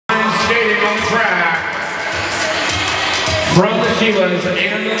skating on the track. From the Sheilas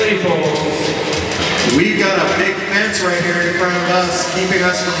and the Lethals. We've got a big fence right here in front of us, keeping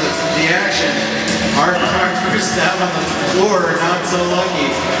us from the action. Our partners down on the floor are not so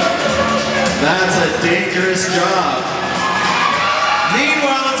lucky. That's a dangerous job.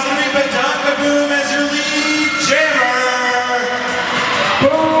 Meanwhile, it's going to be Badonka Boom as your lead jammer.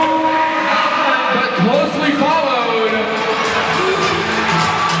 Boom! But closely followed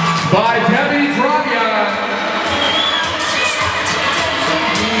by Debbie Dravia.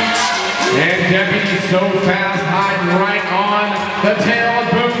 And Debbie so fast, hiding right on the tail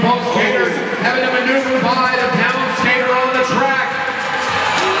of Boom. Both skaters having to maneuver by the down skater on the track.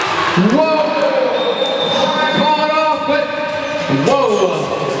 Whoa! I call it off, but whoa!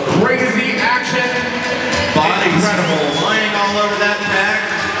 Crazy action. Bodies flying all over that pack.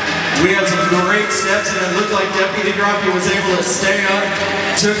 We had some great steps, and it looked like Deputy Dravia was able to stay up,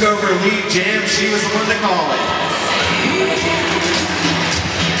 took over lead jam. She was the one to call it.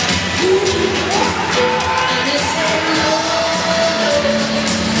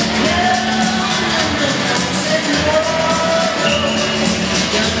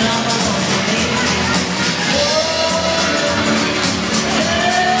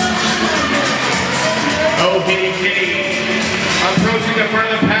 Oh, Kitty, approaching the front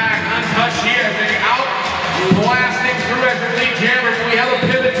of the pack, untouched she is, and out blasting through as her lead jammer. We have a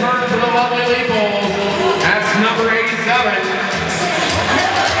pivot turn for the lovely Lethals. That's number 87.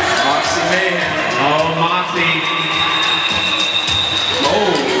 Moxie Mayhem. Oh, Moxie.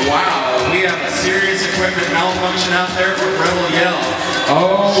 Oh, wow. We have a serious equipment malfunction out there for Rebel Yell.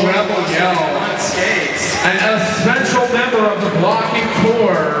 Oh, Rebel Yell. On skates. An essential member of the blocking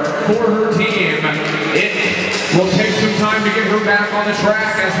core for her team. It will take some time to get her back on the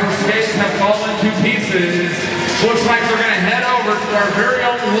track as her skates have fallen to pieces. Looks like they're going to head over to our very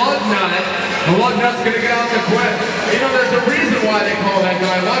own Lug Nut. The Lug Nut's going to get out the quit. You know, there's a reason why they call that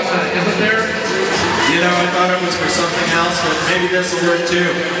guy Lug Nut, isn't there? You know, I thought it was for something else, but maybe this will work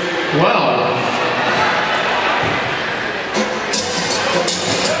too. Well,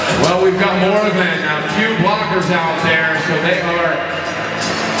 we've got more than a few blockers out there, so they are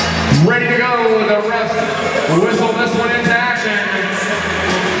ready to go. The refs whistle this one into action.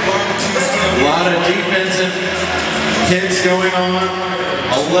 A lot of defensive hits going on.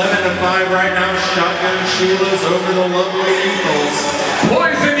 11-5 right now. Shotgun Sheilas over the lovely Lethals.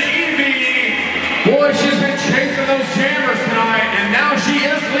 Poison Evie. Boy, she's been chasing those jammers tonight, and now she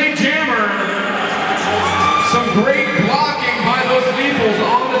is lead jammer. Some great blocking by those Lethals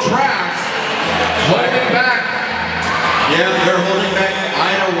on the track. Holding back. Yeah, they're holding back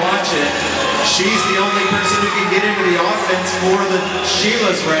Ida Watchett. She's the only person who can get into the offense for the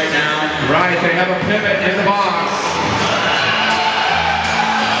Sheilas right now. Right, they have a pivot in the box.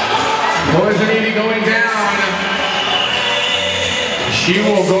 Poison Evie going down. She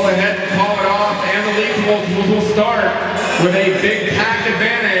will go ahead and call it off, and the Lethals will start with a big pack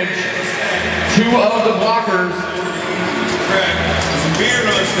advantage. Two of the blockers. Crack. Some beer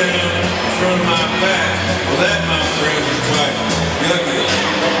runs down in front of my back. Well, that, my friend, is quite yucky.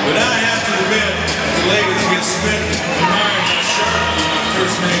 But I have to admit, the ladies get smitten. Mine is Sharpie. My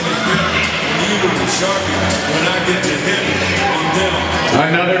first name is Bill. And you are Sharpie. When I get to hit on them.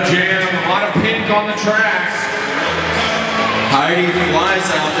 Another jam. A lot of pink on the track. Heidi flies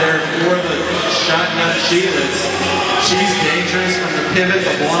out there for the Shotgun Sheilas. She's dangerous from the pivot,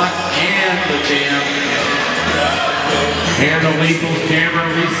 the block, and the jam. And the Lethals jammer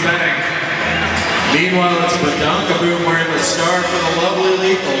resetting. Meanwhile, it's Badonka Boom wearing the star for the lovely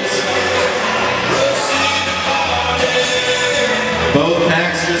Lethals. Both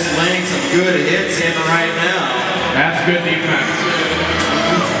packs just laying some good hits in right now. That's good defense.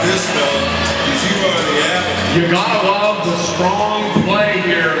 This fella, because you are the apple. You gotta love the strong play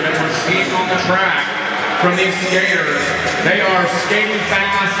here that we're seeing on the track from these skaters. They are skating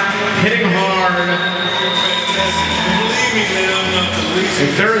fast, hitting hard. Believe me, man, I'm not the least.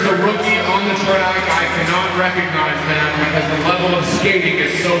 If there is a rookie on the track, I cannot recognize them because the level of skating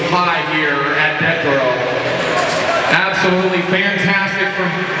is so high here at Deathborough. Absolutely fantastic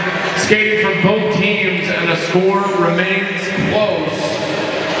from skating from both teams, and the score remains close.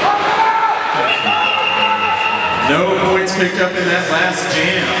 No points picked up in that last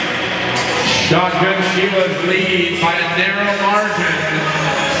jam. Shotgun Sheilas lead by a narrow margin.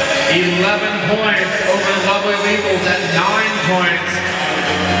 11 points over the lovely Lethals at 9 points.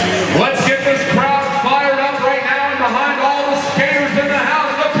 Let's get this crowd fired up right now and behind all the skaters in the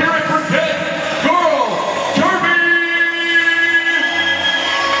house. Let's hear it for Kid Girl Derby!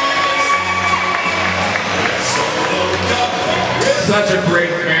 Such a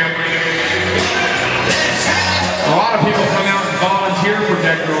great family. lot of people come out and volunteer for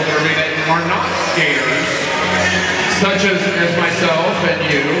Dead Girl Derby that are not skaters, such as myself and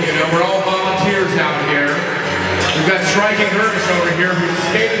you. You know, we're all volunteers out here. We've got Striking Gervish over here who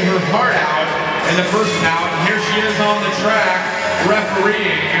skated her heart out in the first bout, and here she is on the track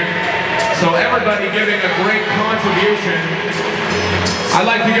refereeing. So everybody giving a great contribution. I'd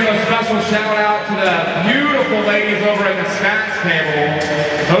like to give a special shout out to the beautiful ladies over at the stats table.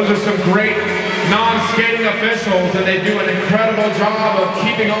 Those are some great non-skating officials, and they do an incredible job of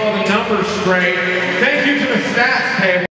keeping all the numbers straight. Thank you to the stats table.